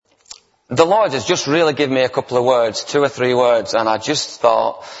the Lord has just really given me a couple of words, 2 or 3 words, and I just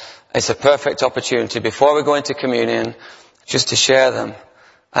thought it's a perfect opportunity before we go into communion just to share them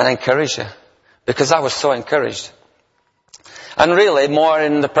and encourage you, because I was so encouraged. And really, more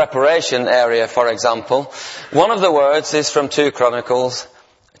in the preparation area, for example, one of the words is from 2 Chronicles,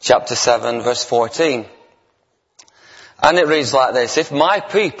 chapter 7, verse 14. And it reads like this: if my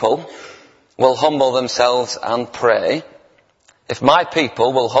people will humble themselves and pray, if my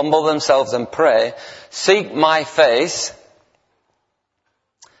people will humble themselves and pray, seek my face,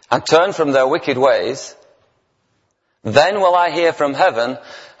 and turn from their wicked ways, then will I hear from heaven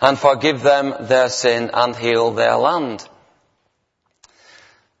and forgive them their sin and heal their land.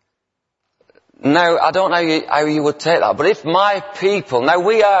 Now, I don't know how you would take that, but if my people, now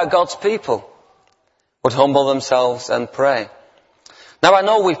we are God's people, would humble themselves and pray. Now I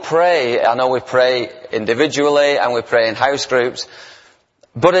know we pray individually and we pray in house groups,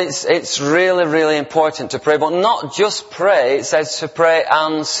 but it's really, really important to pray, but not just pray. It says to pray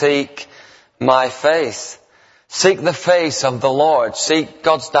and seek my face. Seek the face of the Lord. Seek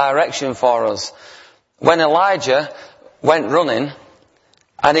God's direction for us. When Elijah went running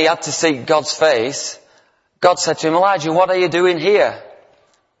and he had to seek God's face, God said to him, Elijah, what are you doing here?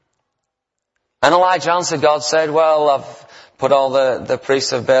 And Elijah answered God, said, well, I've put all the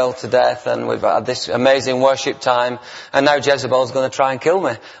priests of Baal to death, and we've had this amazing worship time, and now Jezebel's going to try and kill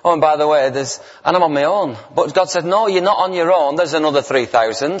me. Oh, and by the way, and I'm on my own. But God said, no, you're not on your own. There's another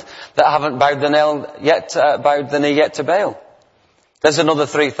 3,000 that haven't bowed the knee yet to Baal. There's another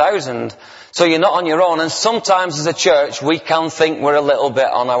 3,000. So you're not on your own. And sometimes as a church, we can think we're a little bit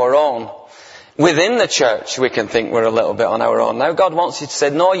on our own. Within the church, we can think we're a little bit on our own. Now God wants you to say,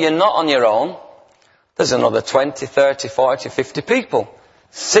 no, you're not on your own. There's another 20, 30, 40, 50 people,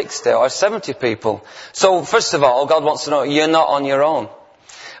 60 or 70 people. So first of all, God wants to know you're not on your own.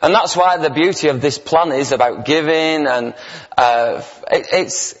 And that's why the beauty of this plan is about giving, and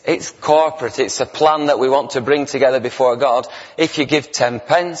it's corporate. It's a plan that we want to bring together before God. If you give 10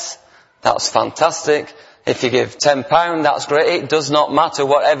 pence, that's fantastic. If you give £10, that's great. It does not matter.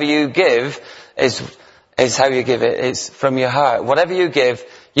 Whatever you give is how you give it. It's from your heart. Whatever you give,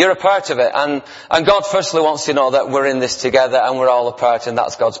 you're a part of it. And God firstly wants to know that we're in this together and we're all a part, and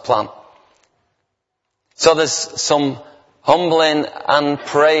that's God's plan. So there's some humbling and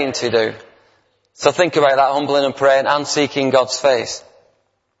praying to do. So think about that, humbling and praying and seeking God's face.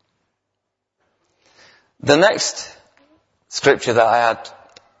 The next scripture that I had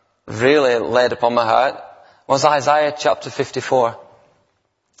really laid upon my heart was Isiaih chapter 54.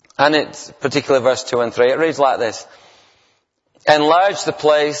 And it's particularly verse 2 and 3. It reads like this: enlarge the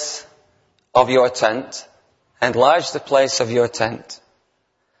place of your tent. Enlarge the place of your tent.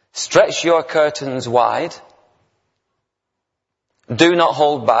 Stretch your curtains wide. Do not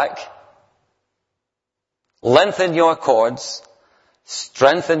hold back. Lengthen your cords.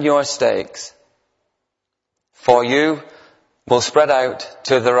 Strengthen your stakes. For you will spread out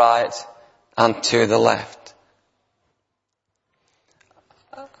to the right and to the left.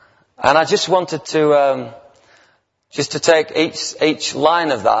 And I just wanted to just to take each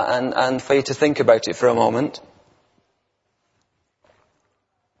line of that and for you to think about it for a moment.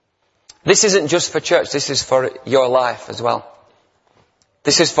 This isn't just for church, this is for your life as well.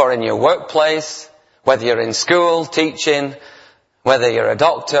 This is for in your workplace, whether you're in school, teaching, whether you're a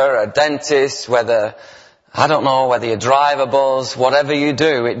doctor, a dentist, whether you drive a bus, whatever you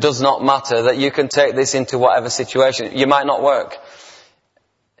do, it does not matter, that you can take this into whatever situation. You might not work.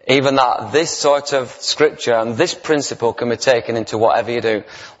 Even that, this sort of scripture and this principle can be taken into whatever you do.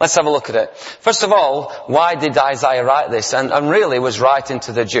 Let's have a look at it. First of all, why did Isiaih write this? And really was writing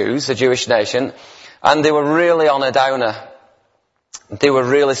to the Jews, the Jewish nation, and they were really on a downer. They were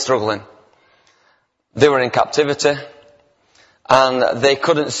really struggling. They were in captivity, and they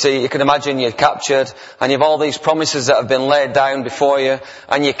couldn't see. You can imagine you're captured, and you have all these promises that have been laid down before you,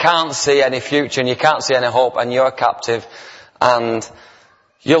 and you can't see any future, and you can't see any hope, and you're captive, and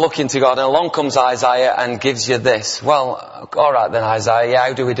you're looking to God, and along comes Isiaih and gives you this. Well, alright then Isiaih,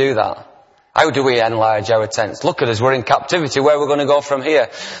 how do we do that? How do we enlarge our tents? Look at us, we're in captivity, where we're going to go from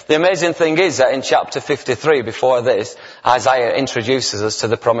here? The amazing thing is that in chapter 53, before this, Isiaih introduces us to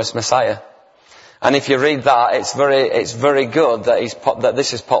the promised Messiah. And if you read that, it's very good that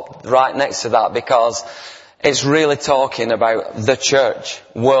this is popped right next to that, because it's really talking about the church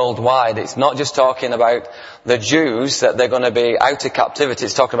worldwide. It's not just talking about the Jews, that they're going to be out of captivity.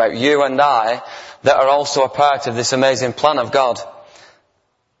 It's talking about you and I that are also a part of this amazing plan of God.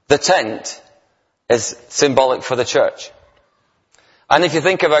 The tent is symbolic for the church. And if you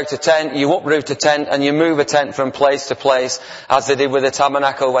think about a tent, you uproot a tent and you move a tent from place to place, as they did with the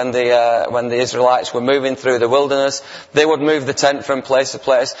tabernacle when the Israelites were moving through the wilderness. They would move the tent from place to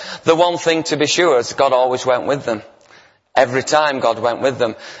place. The one thing to be sure is God always went with them. Every time God went with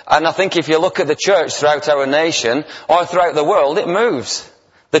them. And I think if you look at the church throughout our nation, or throughout the world, it moves.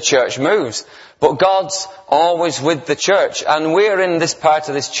 The church moves. But God's always with the church. And we're in this part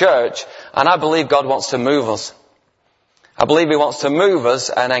of this church, and I believe God wants to move us. I believe He wants to move us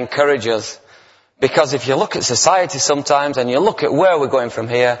and encourage us. Because if you look at society sometimes and you look at where we're going from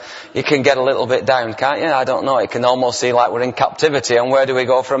here, you can get a little bit down, can't you? I don't know. It can almost seem like we're in captivity, and where do we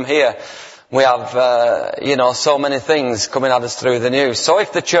go from here? We have, so many things coming at us through the news. So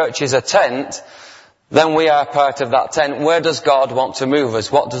if the church is a tent, then we are part of that tent. Where does God want to move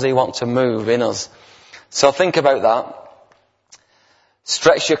us? What does He want to move in us? So think about that.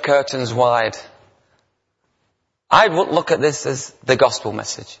 Stretch your curtains wide. I would look at this as the gospel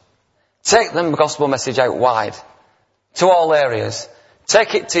message. Take the gospel message out wide. To all areas.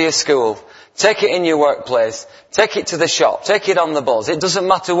 Take it to your school. Take it in your workplace. Take it to the shop. Take it on the bus. It doesn't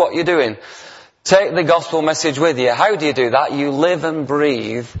matter what you're doing. Take the gospel message with you. How do you do that? You live and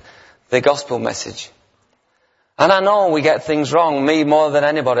breathe the gospel message. And I know we get things wrong, me more than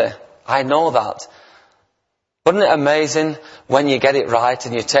anybody. I know that. But isn't it amazing when you get it right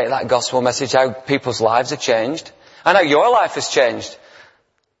and you take that gospel message, how people's lives are changed? And how your life has changed.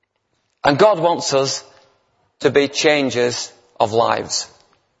 And God wants us to be changers of lives.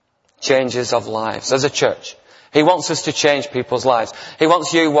 Changers of lives as a church. He wants us to change people's lives. He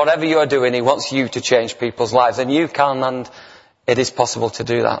wants you, whatever you are doing, He wants you to change people's lives. And you can, and it is possible to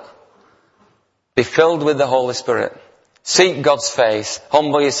do that. Be filled with the Holy Spirit. Seek God's face.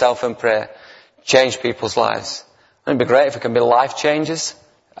 Humble yourself and pray. Change people's lives. Wouldn't it be great if it can be life changers?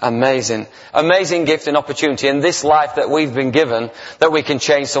 Amazing. Amazing gift and opportunity in this life that we've been given, that we can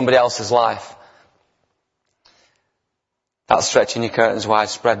change somebody else's life. That's stretching your curtains wide.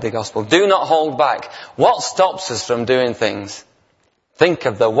 Spread the gospel. Do not hold back. What stops us from doing things? Think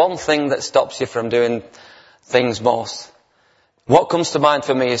of the one thing that stops you from doing things most. What comes to mind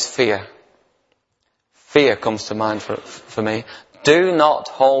for me is fear. Fear comes to mind for me. Do not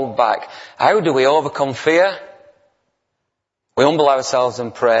hold back. How do we overcome fear? We humble ourselves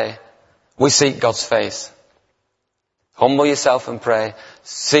and pray. We seek God's face. Humble yourself and pray.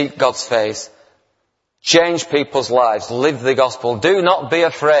 Seek God's face. Change people's lives. Live the gospel. Do not be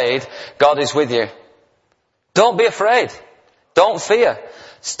afraid. God is with you. Don't be afraid. Don't fear.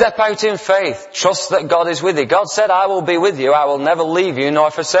 Step out in faith. Trust that God is with you. God said, I will be with you. I will never leave you nor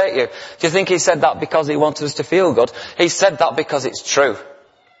forsake you. Do you think He said that because He wanted us to feel good? He said that because it's true.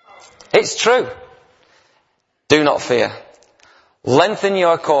 It's true. Do not fear. Lengthen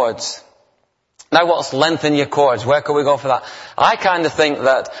your cords. Now what's lengthen your cords? Where can we go for that? I kind of think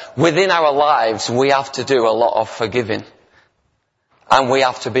that within our lives we have to do a lot of forgiving. And we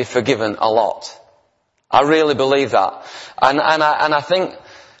have to be forgiven a lot. I really believe that. And I think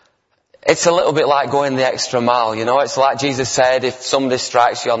it's a little bit like going the extra mile, you know. It's like Jesus said, if somebody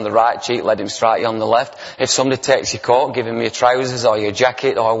strikes you on the right cheek, let him strike you on the left. If somebody takes your coat, give him your trousers or your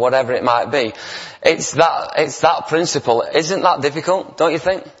jacket or whatever it might be. It's that principle. Isn't that difficult, don't you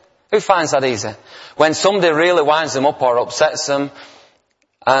think? Who finds that easy? When somebody really winds them up or upsets them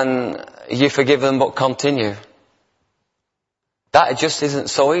and you forgive them but continue. That just isn't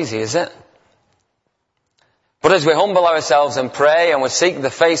so easy, is it? But as we humble ourselves and pray and we seek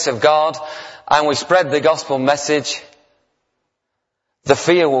the face of God and we spread the gospel message, the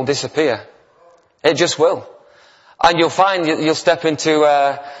fear will disappear. It just will. And you'll find you'll step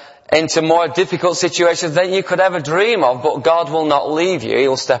into more difficult situations than you could ever dream of, but God will not leave you. He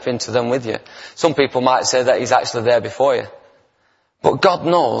will step into them with you. Some people might say that He's actually there before you. But God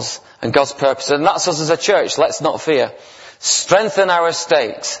knows and God's purpose. And that's us as a church. Let's not fear. Strengthen our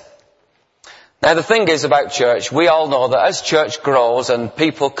stakes. Now the thing is about church, we all know that as church grows and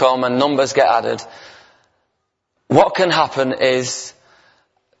people come and numbers get added, what can happen is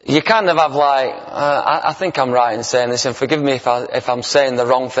you kind of have I think I'm right in saying this, and forgive me if I'm saying the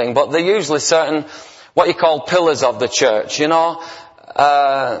wrong thing, but there are usually certain, what you call pillars of the church, you know,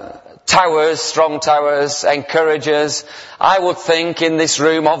 towers, strong towers, encouragers. I would think in this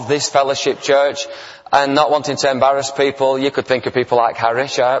room of this fellowship church, and not wanting to embarrass people, you could think of people like Harry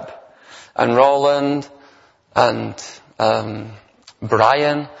Sharp, and Roland, and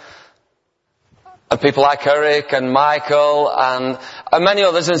Brian, and people like Eric and Michael and many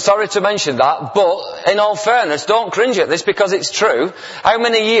others, and sorry to mention that, but in all fairness, don't cringe at this because it's true. How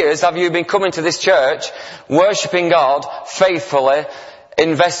many years have you been coming to this church, worshipping God faithfully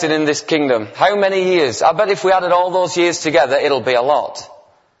invested in this kingdom. How many years? I bet if we added all those years together, it'll be a lot.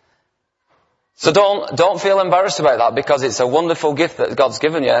 So don't feel embarrassed about that, because it's a wonderful gift that God's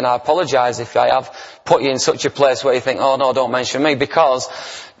given you. And I apologise if I have put you in such a place where you think, oh no, don't mention me, because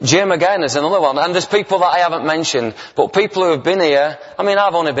Jim again is another one. And there's people that I haven't mentioned, but people who have been here, I mean,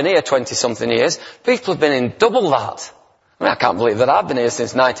 I've only been here 20 something years. People have been in double that. I mean, I can't believe that I've been here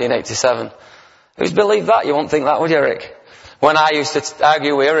since 1987. Who's believed that? You won't think that, would you, Eric? When I used to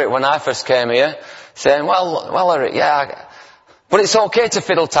argue with Eric when I first came here, saying, well, Eric, yeah, but it's okay to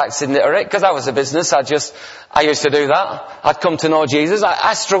fiddle tax, isn't it, Eric? Because I was a business. I used to do that. I'd come to know Jesus.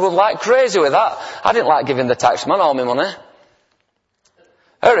 I struggled like crazy with that. I didn't like giving the taxman all my money.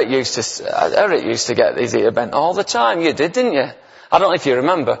 Eric used to get his ear bent all the time. You did, didn't you? I don't know if you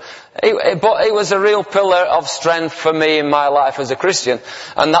remember. But it was a real pillar of strength for me in my life as a Christian.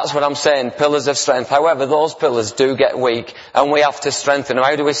 And that's what I'm saying, pillars of strength. However, those pillars do get weak, and we have to strengthen them.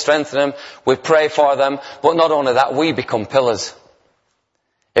 How do we strengthen them? We pray for them. But not only that, we become pillars.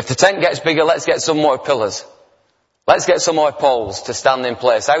 If the tent gets bigger, let's get some more pillars. Let's get some more poles to stand in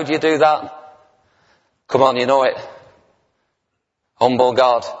place. How do you do that? Come on, you know it. Humble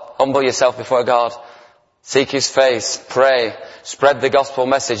God. Humble yourself before God. Seek His face. Pray. Spread the gospel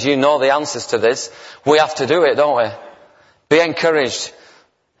message. You know the answers to this. We have to do it, don't we? Be encouraged.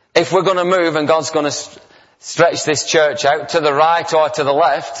 If we're going to move and God's going to stretch this church out to the right or to the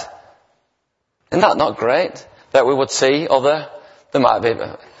left, isn't that not great? That we would see there might be,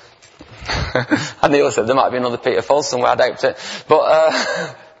 I nearly said there might be another Peter Foulds somewhere, I doubt it.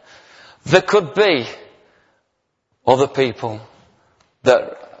 But, there could be other people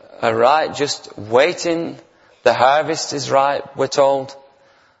that are right, just waiting. The harvest is ripe, we're told,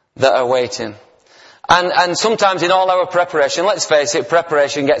 that are waiting. And sometimes in all our preparation, let's face it,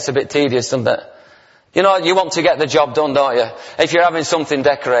 preparation gets a bit tedious, doesn't it? You know, you want to get the job done, don't you? If you're having something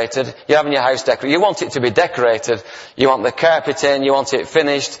decorated, you're having your house decorated, you want it to be decorated. You want the carpet in, you want it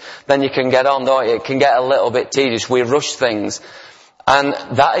finished, then you can get on, don't you? It can get a little bit tedious. We rush things. And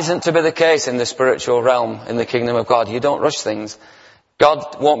that isn't to be the case in the spiritual realm, in the kingdom of God. You don't rush things.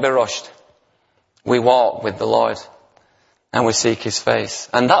 God won't be rushed. We walk with the Lord. And we seek His face.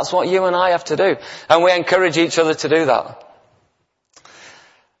 And that's what you and I have to do. And we encourage each other to do that.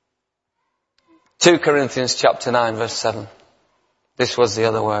 2 Corinthians chapter 9 verse 7. This was the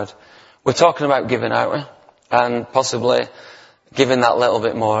other word. We're talking about giving out, and possibly giving that little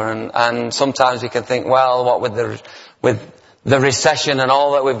bit more. And sometimes we can think, well, what with the recession and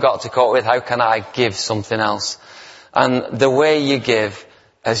all that we've got to cope with, how can I give something else? And the way you give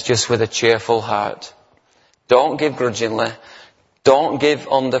is just with a cheerful heart. Don't give grudgingly. Don't give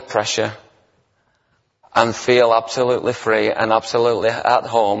under pressure. And feel absolutely free and absolutely at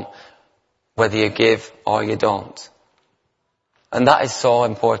home, whether you give or you don't. And that is so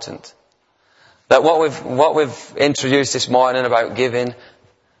important. That what we've introduced this morning about giving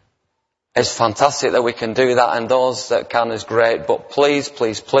is fantastic that we can do that, and those that can is great. But please,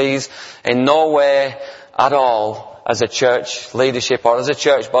 please, please, in no way at all, as a church leadership or as a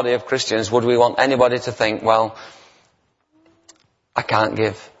church body of Christians, would we want anybody to think, well, I can't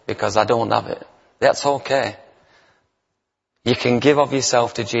give because I don't have it. That's okay. You can give of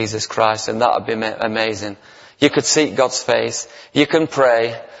yourself to Jesus Christ, and that would be amazing. You could seek God's face. You can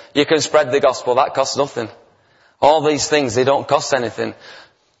pray. You can spread the gospel. That costs nothing. All these things, they don't cost anything.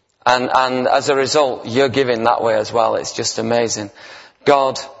 And as a result, you're giving that way as well. It's just amazing.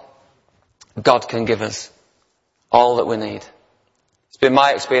 God can give us all that we need. It's been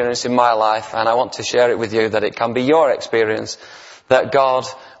my experience in my life, and I want to share it with you, that it can be your experience, that God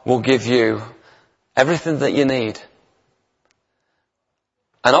will give you everything that you need.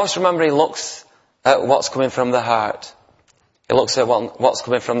 And always remember, He looks at what's coming from the heart. He looks at what's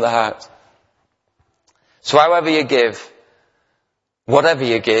coming from the heart. So however you give, whatever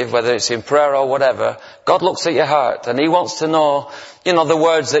you give, whether it's in prayer or whatever, God looks at your heart, and He wants to know, the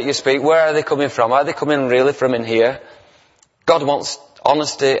words that you speak, where are they coming from? Are they coming really from in here? God wants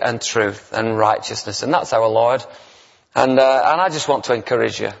honesty and truth and righteousness, and that's our Lord. And I just want to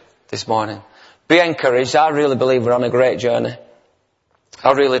encourage you this morning. Be encouraged. I really believe we're on a great journey.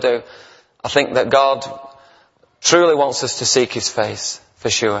 I really do. I think that God truly wants us to seek His face, for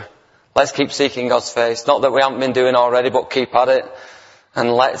sure. Let's keep seeking God's face. Not that we haven't been doing already, but keep at it.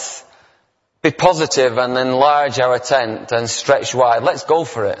 And let's be positive and enlarge our tent and stretch wide. Let's go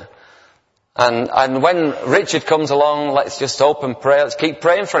for it. And when Richard comes along, let's just open prayer. Let's keep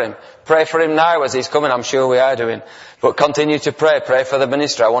praying for him. Pray for him now as he's coming. I'm sure we are doing. But continue to pray. Pray for the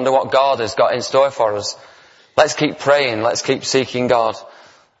ministry. I wonder what God has got in store for us. Let's keep praying. Let's keep seeking God.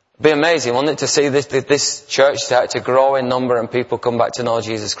 It'd be amazing, wouldn't it, to see this church start to grow in number and people come back to know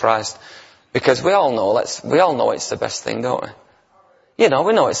Jesus Christ. Because we all know it's the best thing, don't we? You know,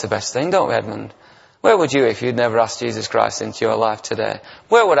 we know it's the best thing, don't we, Edmund? Where would you if you'd never asked Jesus Christ into your life today?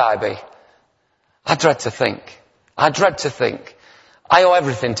 Where would I be? I dread to think. I owe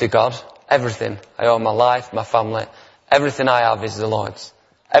everything to God. Everything. I owe my life, my family. Everything I have is the Lord's.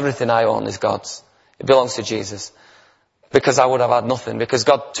 Everything I own is God's. It belongs to Jesus. Because I would have had nothing. Because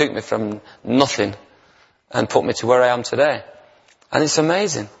God took me from nothing and put me to where I am today. And it's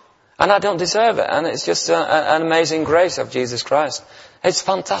amazing. And I don't deserve it. And it's just an amazing grace of Jesus Christ. It's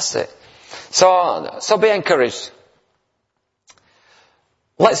fantastic. So be encouraged.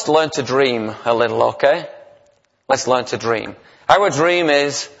 Let's learn to dream a little, okay? Let's learn to dream. Our dream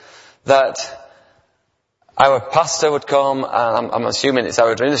is that our pastor would come, and I'm assuming it's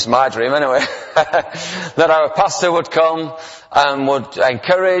our dream, this is my dream anyway, that our pastor would come and would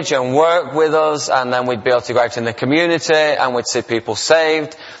encourage and work with us, and then we'd be able to go out in the community and we'd see people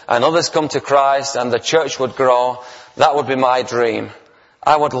saved and others come to Christ and the church would grow. That would be my dream.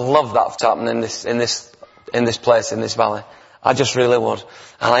 I would love that to happen in this place, in this valley. I just really would.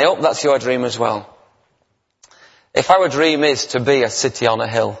 And I hope that's your dream as well. If our dream is to be a city on a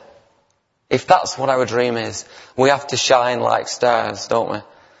hill, if that's what our dream is, we have to shine like stars, don't we?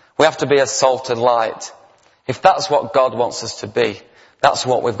 We have to be a salt and light. If that's what God wants us to be, that's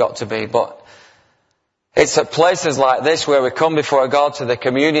what we've got to be. But it's at places like this where we come before God to the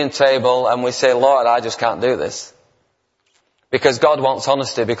communion table and we say, Lord, I just can't do this. Because God wants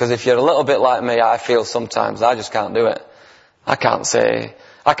honesty. Because if you're a little bit like me, I feel sometimes I just can't do it. I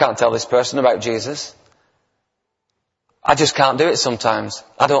can't tell this person about Jesus. I just can't do it sometimes.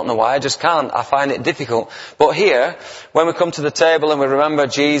 I don't know why, I just can't. I find it difficult. But here, when we come to the table and we remember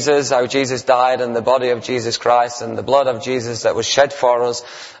Jesus, how Jesus died and the body of Jesus Christ and the blood of Jesus that was shed for us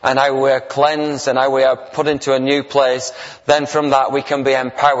and how we're cleansed and how we are put into a new place, then from that we can be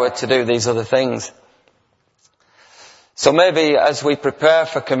empowered to do these other things. So maybe as we prepare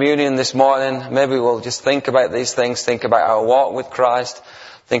for communion this morning, maybe we'll just think about these things, think about our walk with Christ,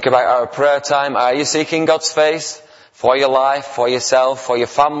 think about our prayer time. Are you seeking God's face? For your life, for yourself, for your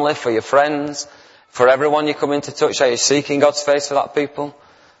family, for your friends, for everyone you come into touch. Are you seeking God's face for that people?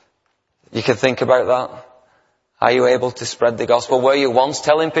 You can think about that. Are you able to spread the gospel? Were you once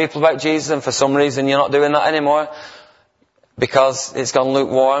telling people about Jesus and for some reason you're not doing that anymore? Because it's gone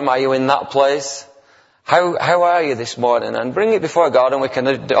lukewarm. Are you in that place? How are you this morning? And bring it before God, and we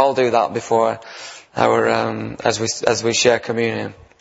can all do that before our, as we share communion.